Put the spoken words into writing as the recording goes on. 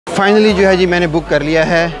Finally जो है जी मैंने बुक कर लिया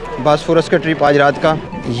है बॉस्फोरस का ट्रिप आज रात का।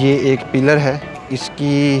 ये एक पिलर है, इसकी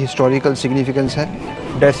हिस्टोरिकल सिग्निफिकेंस है।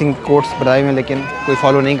 ड्रेसिंग कोड्स बताए हुए लेकिन कोई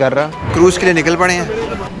फॉलो नहीं कर रहा। क्रूज़ के लिए निकल पड़े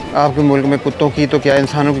हैं। आपके मुल्क में कुत्तों की तो क्या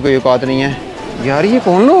इंसानों की कोई औकात नहीं है। यार ये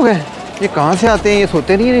कौन लोग हैं, ये कहाँ से आते हैं, ये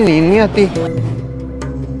सोते नहीं हैं, नींद नहीं आती।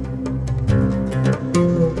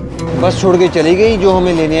 बस छोड़ के चली गई जो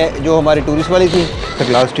हमें लेने है, जो हमारी टूरिस्ट वाली थी।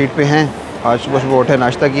 इस्तेक़लाल स्ट्रीट पे हैं। आज सुबह सुबह उठे,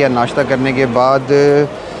 नाश्ता किया। नाश्ता करने के बाद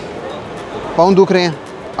पाँव दुख रहे हैं।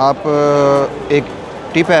 आप एक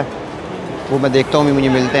टिप है वो मैं देखता हूँ, मुझे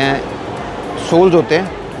मिलते हैं सोल्स होते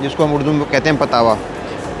हैं जिसको हम उर्दू में कहते हैं पतावा।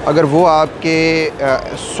 अगर वो आपके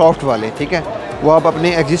सॉफ्ट वाले, ठीक है, वो आप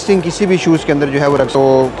अपने एग्जिस्टिंग किसी भी शूज़ के अंदर जो है वो रख तो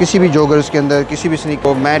किसी भी जॉगर्स के अंदर, किसी भी स्नीक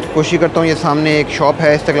को मैं कोशिश करता हूँ। ये सामने एक शॉप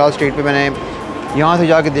है इस्तेक़लाल स्ट्रीट पे, मैंने यहाँ से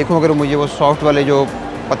जाके देखूँ अगर मुझे वो सॉफ्ट वाले जो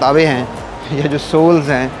पतावे हैं या जो सोल्स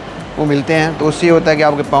हैं वो मिलते हैं तो उससे ये होता है कि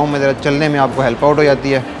आपके पाँव में ज़रा चलने में आपको हेल्प आउट हो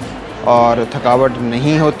जाती है और थकावट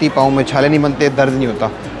नहीं होती, पाँव में छाले नहीं बनते, दर्द नहीं होता।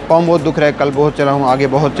 पाँव बहुत दुख रहा है, कल बहुत चला हूँ, आगे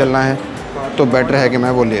बहुत चलना है, तो बेटर है कि मैं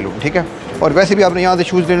वो ले लूँ, ठीक है। और वैसे भी आपने यहाँ से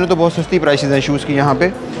शूज़ लेने तो बहुत सस्ती प्राइसेस हैं शूज़ की यहाँ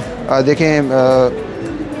पे। देखें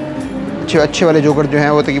अच्छे वाले जोकर जो हैं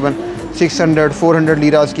वो तकरीबन 600-400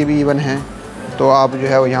 लीरास की भी इवन हैं, तो आप जो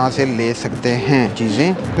है वो यहाँ से ले सकते हैं चीज़ें।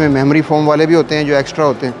 इसमें मेमोरी फोम वाले भी होते हैं जो एक्स्ट्रा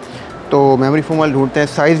होते हैं, तो मेमोरी फोम वाले ढूंढते हैं।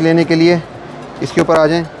 साइज़ लेने के लिए इसके ऊपर आ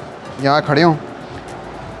जाएँ, यहाँ खड़े हों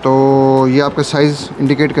तो ये आपका साइज़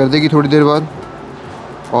इंडिकेट कर देगी थोड़ी देर बाद,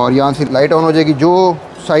 और यहाँ से लाइट ऑन हो जाएगी। जो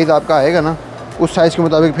साइज़ आपका आएगा ना उस साइज़ के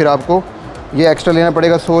मुताबिक फिर आपको ये एक्स्ट्रा लेना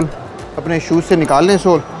पड़ेगा। सोल अपने शूज़ से निकाल लें,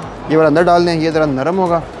 सोल ये वाला अंदर डाल दें, ये ज़रा नरम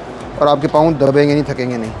होगा और आपके पाँव दबेंगे नहीं,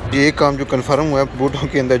 थकेंगे नहीं। ये काम जो कन्फर्म हुआ है बूटों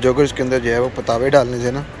के अंदर, जॉगर्स के अंदर जो है वो पतावे डालने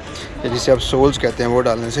से ना, या जिसे आप सोल्स कहते हैं, वो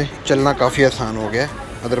डालने से चलना काफ़ी आसान हो गया है,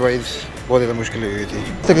 अदरवाइज़ बहुत ज़्यादा मुश्किल हुई थी।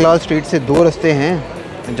 इस्तेक़लाल स्ट्रीट से दो रास्ते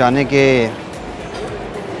हैं जाने के,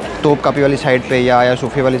 तोपकापी वाली साइड पे या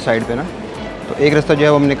सूफी वाली साइड पे ना। तो एक रास्ता जो है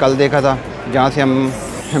वो हमने कल देखा था, जहाँ से हम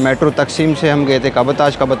मेट्रो तकसीम से हम गए थे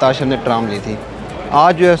कबताश हमने ट्राम ली थी।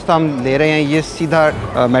 आज जो रास्ता हम ले रहे हैं ये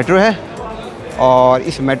सीधा मेट्रो है, और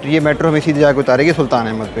इस मेट्रो हमें सीधे जाकर उतारेगी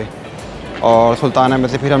सुल्तानाहमेट पे, और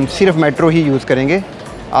सुल्तानाहमेट से फिर हम सिर्फ मेट्रो ही यूज़ करेंगे।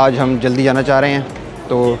 आज हम जल्दी जाना चाह रहे हैं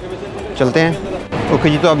तो चलते हैं। ओके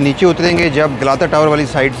जी, तो अब नीचे उतरेंगे जब गलाता टावर वाली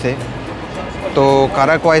साइड से तो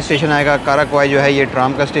काराकोय स्टेशन आएगा। काराकोय जो है ये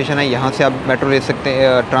ट्राम का स्टेशन है, यहाँ से आप मेट्रो ले सकते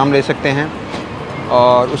हैं, ट्राम ले सकते हैं।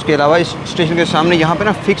 और उसके अलावा इस स्टेशन के सामने यहाँ पे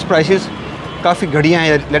ना फ़िक्स प्राइसेस काफ़ी घड़ियाँ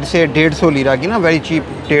हैं, लेट से 150 लीरा की ना, वेरी चीप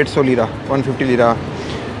 150 लीरा, 150 लीरा।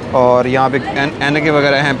 और यहाँ पे ऐनकें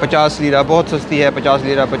वगैरह हैं 50 लीरा, बहुत सस्ती है 50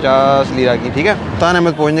 लीरा की, ठीक है।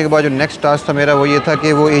 सुल्तानाहमेट पहुँचने के बाद जो नेक्स्ट टास्क था मेरा वो ये था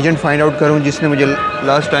कि वो एजेंट फाइंड आउट करूँ जिसने मुझे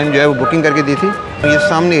लास्ट टाइम जो है वो बुकिंग करके दी थी। ये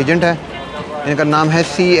सामने एजेंट है, इनका नाम है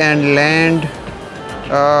सी and land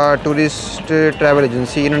tourist travel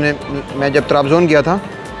agency. इन्होंने, मैं जब त्राबज़ोन गया था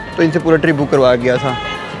तो इनसे पूरा ट्रिप बुक करवाया गया था।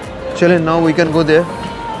 चलें now we can go there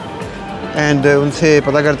and उनसे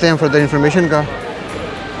पता करते हैं फर्दर इंफॉर्मेशन का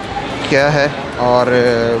क्या है, और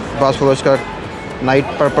बॉस्फोरस का नाइट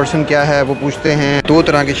पर पर्सन क्या है वो पूछते हैं। दो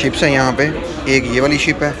तरह की शिप्स हैं यहाँ पे, एक ये वाली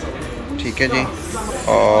शिप है, ठीक है जी,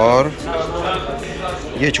 और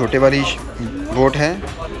ये छोटे वाली बोट है,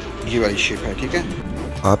 ये वाली शिप है, ठीक है।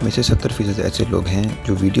 आप में से 70% ऐसे लोग हैं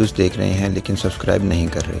जो वीडियोस देख रहे हैं लेकिन सब्सक्राइब नहीं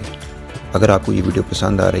कर रहे। अगर आपको ये वीडियो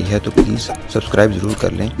पसंद आ रही है तो प्लीज़ सब्सक्राइब ज़रूर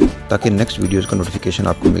कर लें ताकि नेक्स्ट वीडियोस का नोटिफिकेशन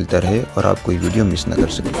आपको मिलता रहे और आप कोई वीडियो मिस ना कर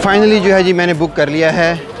सकें। फाइनली जो है जी मैंने बुक कर लिया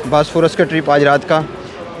है बॉस्फोरस का ट्रिप आज रात का।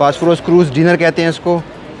 बॉस्फोरस क्रूज़ डिनर कहते हैं इसको।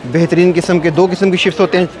 बेहतरीन किस्म के दो किस्म की शिप्स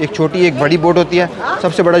होते हैं, एक छोटी एक बड़ी बोट होती है।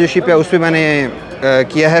 सबसे बड़ा जो शिप है उस पर मैंने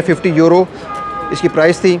किया है 50 यूरो इसकी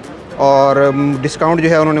प्राइस थी, और डिस्काउंट जो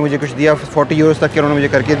है उन्होंने मुझे कुछ दिया 40 यूरोज़ तक के उन्होंने मुझे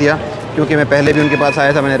करके दिया, क्योंकि मैं पहले भी उनके पास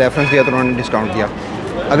आया था, मैंने रेफरेंस दिया तो उन्होंने डिस्काउंट दिया।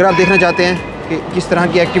 अगर आप देखना चाहते हैं कि किस तरह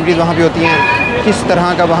की एक्टिविटीज़ वहाँ पे होती हैं, किस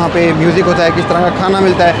तरह का वहाँ पे म्यूज़िक होता है, किस तरह का खाना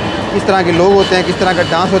मिलता है, किस तरह के लोग होते हैं, किस तरह का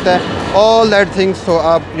डांस होता है, ऑल दैट थिंग्स, तो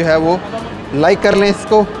आप जो है वो लाइक कर लें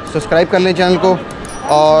इसको, सब्सक्राइब कर लें चैनल को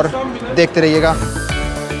और देखते रहिएगा।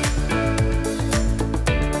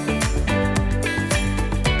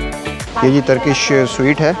 ये जी टर्किश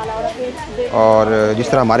स्वीट है, और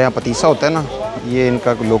जिस तरह हमारे यहाँ पतीसा होता है ना, ये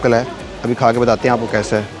इनका लोकल है। अभी खा के बताते हैं आपको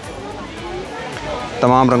कैसा है।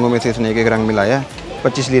 तमाम रंगों में से इसने एक रंग मिलाया है।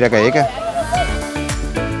 25 लीरा का एक है,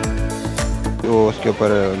 तो उसके ऊपर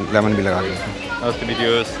लेमन भी लगा दिया।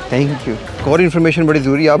 Thank you. और इन्फॉर्मेशन बड़ी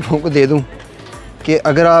ज़रूरी आप लोगों को दे दूँ कि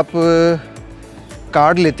अगर आप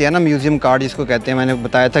कार्ड लेते हैं ना, म्यूज़ियम कार्ड जिसको कहते हैं, मैंने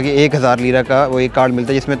बताया था कि 1000 लीरा का वो एक कार्ड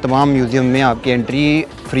मिलता है जिसमें तमाम म्यूज़ियम में आपकी एंट्री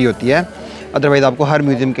फ्री होती है। अदरवाइज़ आपको हर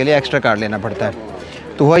म्यूज़ियम के लिए एक्स्ट्रा कार्ड लेना पड़ता है।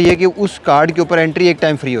 तो हुआ ये कि उस कार्ड के ऊपर एंट्री एक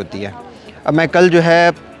टाइम फ्री होती है। अब मैं कल जो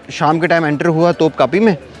है शाम के टाइम एंटर हुआ तोपकापी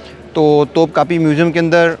में, तो तोपकापी म्यूज़ियम के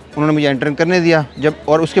अंदर उन्होंने मुझे एंटर करने दिया। जब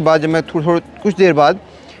और उसके बाद जब मैं कुछ देर बाद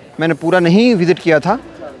मैंने पूरा नहीं विज़िट किया था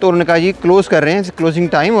तो उन्होंने कहा ये क्लोज़ कर रहे हैं, क्लोजिंग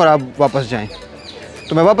टाइम, और आप वापस जाएं।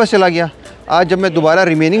 तो मैं वापस चला गया। आज जब मैं दोबारा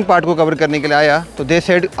रिमेनिंग पार्ट को कवर करने के लिए आया तो दे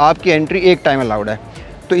सेड आपकी एंट्री एक टाइम अलाउड है।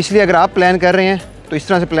 तो इसलिए अगर आप प्लान कर रहे हैं तो इस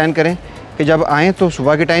तरह से प्लान करें कि जब आएँ तो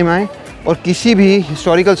सुबह के टाइम आएँ, और किसी भी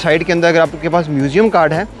हिस्टोरिकल साइट के अंदर अगर आपके पास म्यूज़ियम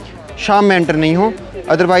कार्ड है शाम में एंटर नहीं हो,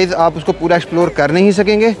 अदरवाइज़ आप उसको पूरा एक्सप्लोर कर नहीं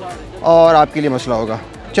सकेंगे और आपके लिए मसला होगा।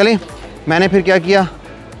 चलें, मैंने फिर क्या किया,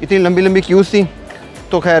 इतनी लंबी लंबी क्यूज़ थी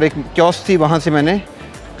तो खैर एक क्योस थी, वहाँ से मैंने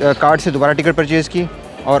कार्ड से दोबारा टिकट परचेज़ की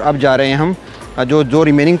और अब जा रहे हैं हम जो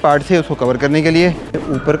रिमेनिंग पार्ट थे उसको कवर करने के लिए।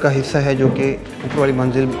 ऊपर का हिस्सा है जो कि ऊपर वाली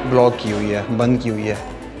मंजिल ब्लॉक की हुई है, बंद की हुई है,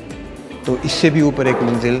 तो इससे भी ऊपर एक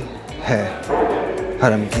मंजिल है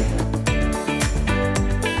हरम की।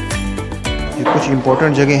 ये कुछ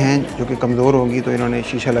इम्पोर्टेंट जगह हैं जो कि कमज़ोर होंगी तो इन्होंने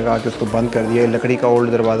शीशा लगा के उसको बंद कर दिया है। लकड़ी का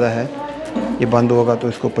ओल्ड दरवाज़ा है, ये बंद होगा तो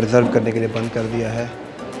इसको प्रिजर्व करने के लिए बंद कर दिया है।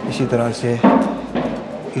 इसी तरह से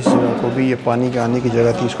इस जगह को भी, ये पानी के आने की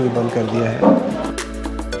जगह थी, इसको भी बंद कर दिया है।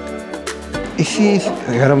 इसी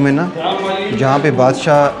हरम में ना जहाँ पे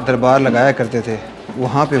बादशाह दरबार लगाया करते थे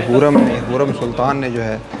वहाँ पे हुरम सुल्तान ने जो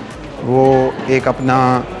है वो एक अपना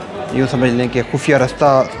यूँ समझ लें कि खुफिया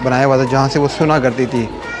रास्ता बनाया हुआ था जहाँ से वो सुना करती थी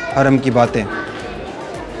हरम की बातें।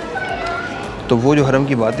 तो वो जो हरम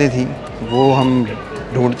की बातें थी वो हम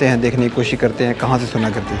ढूंढते हैं, देखने की कोशिश करते हैं कहाँ से सुना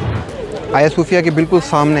करती थी। आया सूफिया के बिल्कुल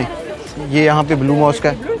सामने ये यहाँ पे ब्लू मॉस्क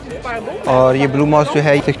है, और ये ब्लू मॉस्क जो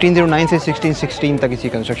है 1609 से 1616 तक इसकी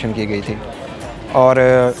कंस्ट्रक्शन की गई थी, और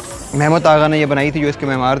महमद आगा ने ये बनाई थी जो इसके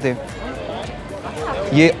मेमार थे।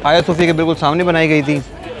 ये आया सूफिया के बिल्कुल सामने बनाई गई थी।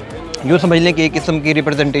 यूँ समझ लें कि एक किस्म की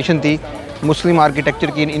रिप्रेजेंटेशन थी मुस्लिम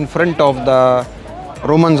आर्किटेक्चर की in front of the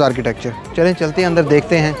Romans architecture. चलें चलते हैं अंदर,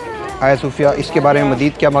 देखते हैं आया सूफिया, इसके बारे में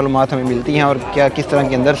मज़ीद क्या मालूमात हमें मिलती हैं और क्या किस तरह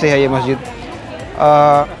के अंदर से है ये मस्जिद।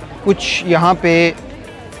 कुछ यहाँ पे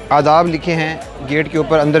आदाब लिखे हैं गेट के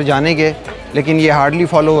ऊपर अंदर जाने के, लेकिन ये हार्डली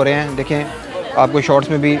फॉलो हो रहे हैं। देखें, आपको शॉर्ट्स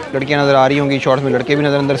में भी लड़कियाँ नज़र आ रही होंगी, शॉर्ट्स में लड़के भी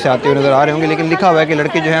अंदर से आते हुए नज़र आ रहे होंगे, लेकिन लिखा हुआ है कि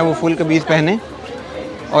लड़के जो हैं वो फुल कमीज़ पहने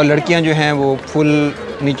और लड़कियाँ जो हैं वो फुल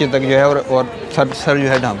नीचे तक जो है और सर जो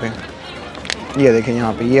है ढाँपें। ये देखें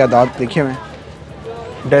यहाँ पे ये आदाब लिखे हुए हैं,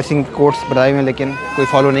 ड्रेसिंग कोड्स बनाए हुए हैं, लेकिन कोई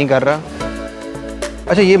फॉलो नहीं कर रहा।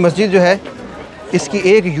 अच्छा, ये मस्जिद जो है इसकी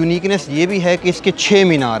एक यूनिकनेस ये भी है कि इसके 6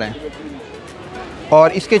 मीनार हैं,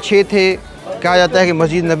 और इसके 6 थे। कहा जाता है कि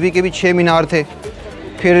मस्जिद नबी के भी 6 मीनार थे,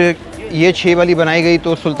 फिर ये 6 वाली बनाई गई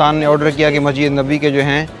तो सुल्तान ने ऑर्डर किया कि मस्जिद नबी के जो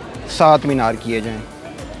हैं 7 मीनार किए जाएं।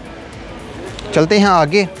 चलते हैं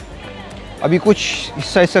आगे, अभी कुछ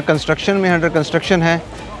हिस्सा इसका कंस्ट्रक्शन में, अंडर कंस्ट्रक्शन है।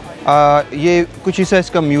 ये कुछ हिस्सा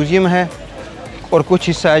इसका म्यूज़ियम है और कुछ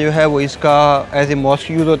हिस्सा जो है वो इसका एज ए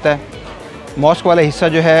मॉस्क यूज़ होता है। मॉस्क वाला हिस्सा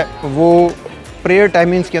जो है वो प्रेयर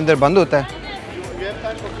टाइमिंग्स के अंदर बंद होता है,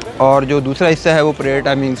 और जो दूसरा हिस्सा है वो प्रेयर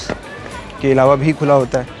टाइमिंग्स के अलावा भी खुला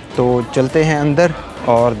होता है। तो चलते हैं अंदर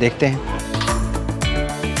और देखते हैं।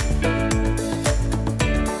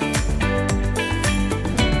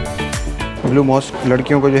 ब्लू मॉस्क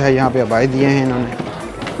लड़कियों को जो है यहाँ पे अबाए दिए हैं इन्होंने।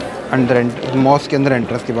 अंदर मॉस्क के अंदर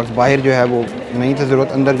एंट्रेंस के वक्त, बाहर जो है वो नहीं था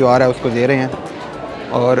ज़रूरत, अंदर जो आ रहा है उसको दे रहे हैं।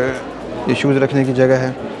 और ये शूज़ रखने की जगह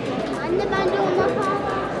है,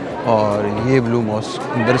 और ये ब्लू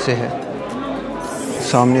मॉस्क अंदर से है।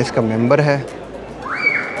 सामने इसका मेंबर है,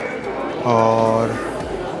 और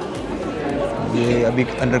ये अभी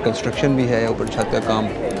अंडर कंस्ट्रक्शन भी है। ऊपर छत का काम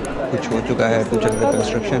कुछ हो चुका है, कुछ अंडर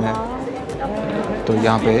कंस्ट्रक्शन है। तो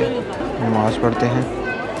यहाँ पे नमाज़ पढ़ते हैं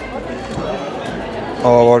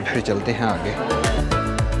और फिर चलते हैं आगे।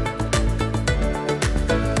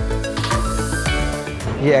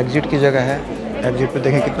 ये एग्ज़िट की जगह है, एग्ज़िट पे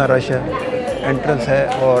देखें कितना रश है। एंट्रेंस है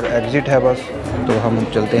और एग्ज़िट है बस। तो हम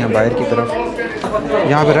चलते हैं बाहर की तरफ।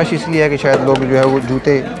 यहाँ पे रश इसलिए है कि शायद लोग जो है वो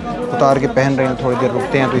जूते उतार के पहन रहे हैं, थोड़ी देर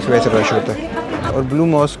रुकते हैं तो इस वजह से रश होता है। और ब्लू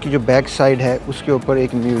मॉस्क की जो बैक साइड है उसके ऊपर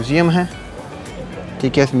एक म्यूज़ियम है,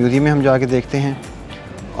 ठीक है। इस म्यूज़ियम में हम जाके देखते हैं।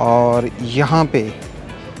 और यहाँ पे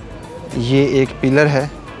ये एक पिलर है,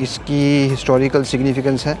 इसकी हिस्टोरिकल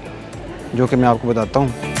सिग्निफिकेंस है जो कि मैं आपको बताता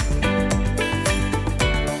हूँ।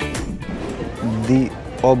 दी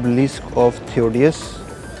ओबलिस्क ऑफ थियोडियस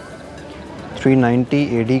 390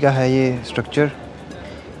 AD का है ये स्ट्रक्चर।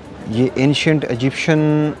 ये एंशिएंट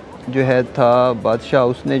इजिप्शियन जो है था बादशाह,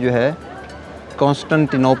 उसने जो है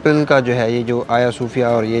कॉन्स्टेंटिनोपल का जो है ये जो आया सूफिया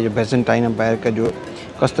और ये जो बैजेंटाइन एम्पायर का जो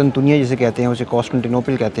कस्तंतुनिया जिसे कहते हैं, उसे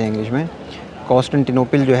कॉन्स्टेंटिनोपल कहते हैं इंग्लिश में।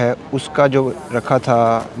 कॉन्स्टेंटिनोपल जो है उसका जो रखा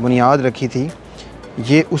था, बुनियाद रखी थी,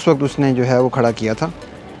 ये उस वक्त उसने जो है वो खड़ा किया था।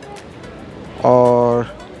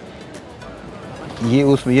 और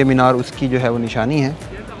ये मीनार उसकी जो है वो निशानी है।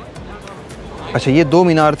 अच्छा, ये 2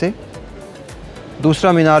 मीनार थे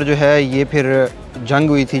दूसरा मीनार जो है ये फिर जंग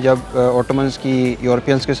हुई थी जब ऑटोमन्स की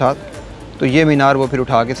यूरोपियंस के साथ, तो ये मीनार वो फिर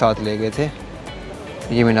उठा के साथ ले गए थे।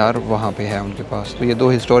 ये मीनार वहाँ पे है उनके पास। तो ये 2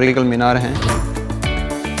 हिस्टोरिकल मीनार हैं।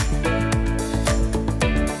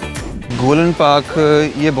 गोल्डन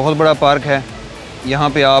पार्क ये बहुत बड़ा पार्क है। यहाँ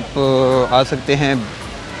पे आप आ सकते हैं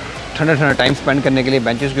ठंडा ठंडा टाइम स्पेंड करने के लिए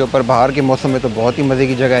बेंचेस के ऊपर। बाहर के मौसम में तो बहुत ही मज़े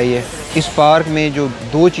की जगह है ये। इस पार्क में जो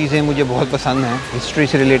 2 चीज़ें मुझे बहुत पसंद हैं, हिस्ट्री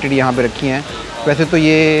से रिलेटेड यहाँ पे रखी हैं। वैसे तो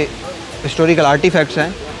ये हिस्टोरिकल आर्टिफैक्ट्स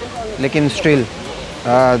हैं, लेकिन still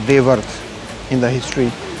they worth in the history.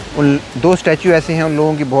 उन 2 स्टैचू ऐसे हैं, उन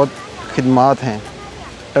लोगों की बहुत खिदमात हैं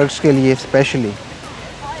टर्क्स के लिए स्पेशली।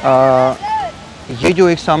 ये जो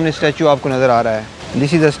एक सामने स्टैचू आपको नज़र आ रहा है,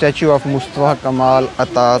 this is the statue of Mustafa Kemal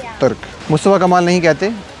Ataturk. Mustafa कमाल नहीं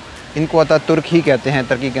कहते, इनको अतातुर्क ही कहते हैं।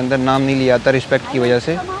 तुर्की के अंदर नाम नहीं लिया जाता रिस्पेक्ट की वजह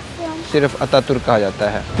से, सिर्फ अतातुर्क कहा जाता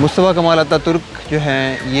है। मुस्तफ़ा कमाल अतातुर्क जो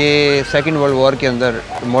हैं ये 2nd वर्ल्ड वॉर के अंदर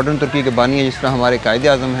मॉडर्न तुर्की के बानी है, जिस तरह हमारे कायदे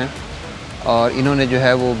आज़म हैं। और इन्होंने जो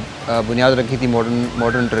है वो बुनियाद रखी थी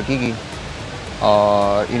मॉडर्न तुर्की की।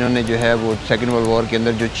 और इन्होंने जो है वो 2nd वर्ल्ड वॉर के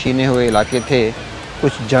अंदर जो छीने हुए इलाके थे,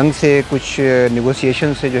 कुछ जंग से, कुछ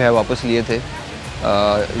नेगोशिएशन से जो है वापस लिए थे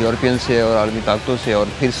यूरोपियन से और आलमी ताकतों से, और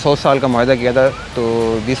फिर 100 साल का माहदा किया था। तो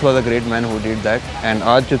this was a great man who did that. And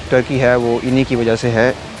आज जो तुर्की है वो इन्हीं की वजह से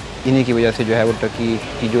है, इन्हीं की वजह से जो है वो तुर्की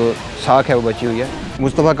की जो साख है वो बची हुई है।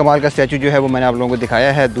 मुस्तफ़ा कमाल का स्टैचू जो है वो मैंने आप लोगों को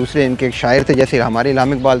दिखाया है। दूसरे इनके एक शायर थे, जैसे हमारे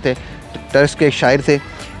इस्लाम इकबाल थे, टर्क्स के एक शायर थे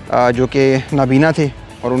जो कि नाबीना थे,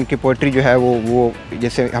 और उनकी पोइट्री जो है वो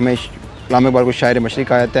जैसे हमें इस्लाम इकबाल को शायर मशरिक़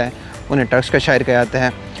कहा जाता है, उन्हें टर्क्स का शायर कहा जाता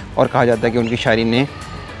है। और कहा जाता है कि उनकी शायरी ने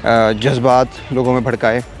जज्बात लोगों में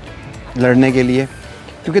भड़काए लड़ने के लिए।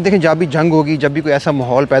 क्योंकि देखें, जब भी जंग होगी, जब भी कोई ऐसा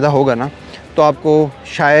माहौल पैदा होगा ना, तो आपको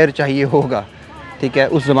शायर चाहिए होगा। ठीक है,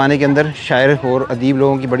 उस ज़माने के अंदर शायर और अदीब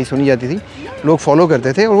लोगों की बड़ी सुनी जाती थी, लोग फॉलो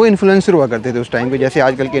करते थे, और वो इन्फ्लुएंसर हुआ करते थे उस टाइम पे। जैसे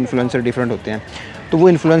आजकल के इन्फ्लुएंसर डिफरेंट होते हैं, तो वो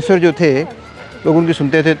इन्फ्लुएंसर जो थे लोग उनकी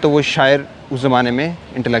सुनते थे, तो वो शायर उस ज़माने में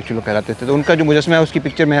इंटेलेक्चुअल कहलाते थे। तो उनका जो मुजस्समा है उसकी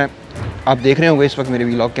पिक्चर में आप देख रहे होंगे इस वक्त मेरे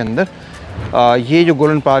व्लॉग के अंदर। ये जो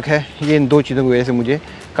गोल्डन पार्क है, ये इन 2 चीज़ों की वजह से मुझे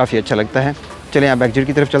काफ़ी अच्छा लगता है। चलें आप एग्जिट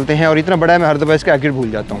की तरफ चलते हैं। और इतना बड़ा है, मैं हर दफ़ा इसका एग्जिट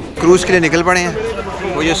भूल जाता हूँ। क्रूज़ के लिए निकल पड़े हैं।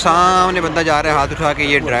 वो जो सामने बंदा जा रहा है हाथ उठा के,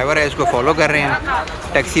 ये ड्राइवर है, इसको फॉलो कर रहे हैं।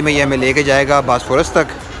 टैक्सी में ये हमें लेके जाएगा बॉस्फोरस तक,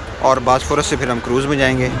 और बॉस्फोरस से फिर हम क्रूज़ में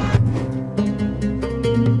जाएंगे।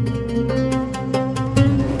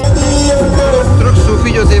 तुर्क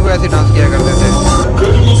सूफ़ी जो थे वो ऐसे डांस किया करते थे,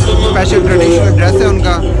 स्पेशल ट्रेडिशनल ड्रेस है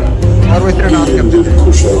उनका, और वो इस तरह डांस करते थे।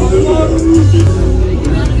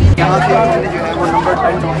 यहाँ से हमने जो है वो नंबर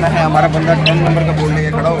 10 ढूंढना है। हमारा बंदा 10 नंबर का बोर्ड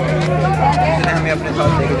लेके खड़ा हो गया, इसलिए हमें अपने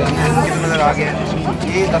साथ लेके जाना है। कितना नज़र आ गया,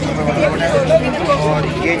 ये 10 नंबर वाला बोर्ड है। और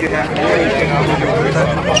ये जो है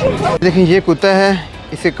देखिए, ये कुत्ता है,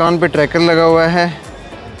 इसके कान पे ट्रैकर लगा हुआ है।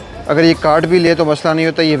 अगर ये काट भी ले तो मसला नहीं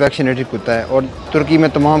होता, ये वैक्सीनेटेड कुत्ता है। और तुर्की में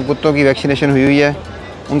तमाम कुत्तों की वैक्सीनेशन हुई है,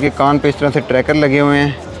 उनके कान पे इस तरह से ट्रैकर लगे हुए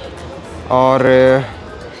हैं। और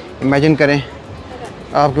इमेजिन करें,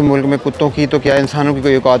 आपके मुल्क में कुत्तों की तो क्या, इंसानों की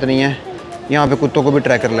कोई औकात नहीं है, यहाँ पे कुत्तों को भी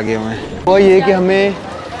ट्रैकर लगे हुए हैं। वो ये कि हमें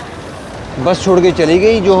बस छोड़ के चली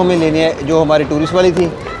गई जो हमें लेने, जो हमारी टूरिस्ट वाली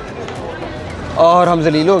थी, और हम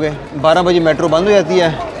जलील हो गए। 12 बजे मेट्रो बंद हो जाती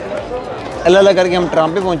है। अल्लाह करके हम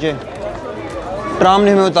ट्राम पे पहुँचे। ट्राम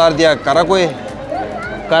ने हमें उतार दिया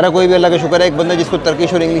काराकोई भी अल्लाह का शुक्र है, एक बंदा जिसको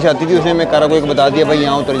तर्किश और इंग्लिश आती थी उसने हमें काराकोई को बता दिया, भाई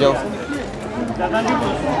यहाँ उतर जाओ।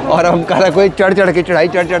 और हम काराकोई चढ़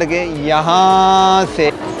के यहाँ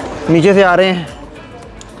से नीचे से आ रहे हैं,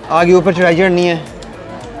 आगे ऊपर चढ़ाई चढ़नी है,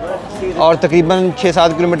 और तकरीबन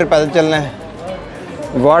 6-7 किलोमीटर पैदल चलना है।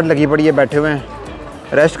 वार्ड लगी पड़ी है, बैठे हुए हैं,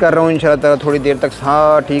 रेस्ट कर रहा हूँ इंशाल्लाह ताला थोड़ी देर तक,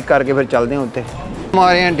 हाँ ठीक करके फिर चलते होते। हम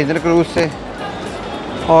आ रहे हैं डिनर क्रूज़ से,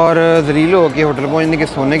 और जलील हो के होटल पहुँचने के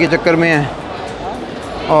सोने के चक्कर में हैं।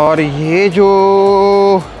 और ये जो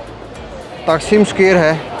तकसीम स्क्वायर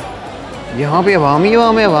है, यहाँ पे अवाम ही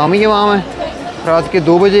अवाम है रात के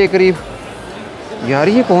 2 बजे के करीब। यार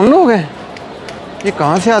ये कौन लोग हैं, ये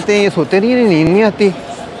कहाँ से आते हैं, ये सोते नहीं हैं, नींद नहीं आती,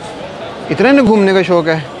 इतना इन्हें घूमने का शौक़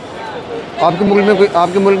है। आपके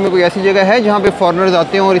मुल्क में कोई ऐसी जगह है जहाँ पे फॉरेनर्स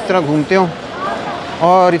आते हों और इस तरह घूमते हों,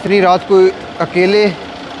 और इतनी रात को अकेले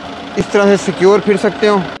इस तरह से सिक्योर फिर सकते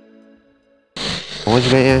हों? पहुँच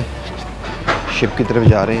गए हैं, शिप की तरफ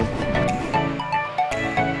जा रहे हैं।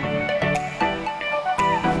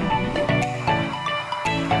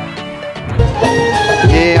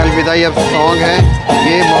 ये अलविदाई अब सॉन्ग है,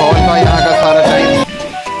 ये माहौल था यहाँ का सारा टाइम।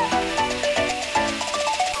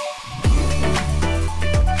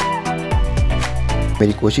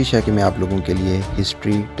 मेरी कोशिश है कि मैं आप लोगों के लिए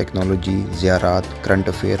हिस्ट्री, टेक्नोलॉजी, ज़ियारात, करंट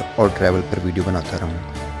अफेयर और ट्रैवल पर वीडियो बनाता रहूँ।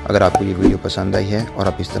 अगर आपको ये वीडियो पसंद आई है और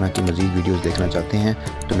आप इस तरह की मज़ीद वीडियोज़ देखना चाहते हैं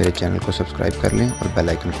तो मेरे चैनल को सब्सक्राइब कर लें और बेल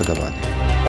आइकन को दबा दें।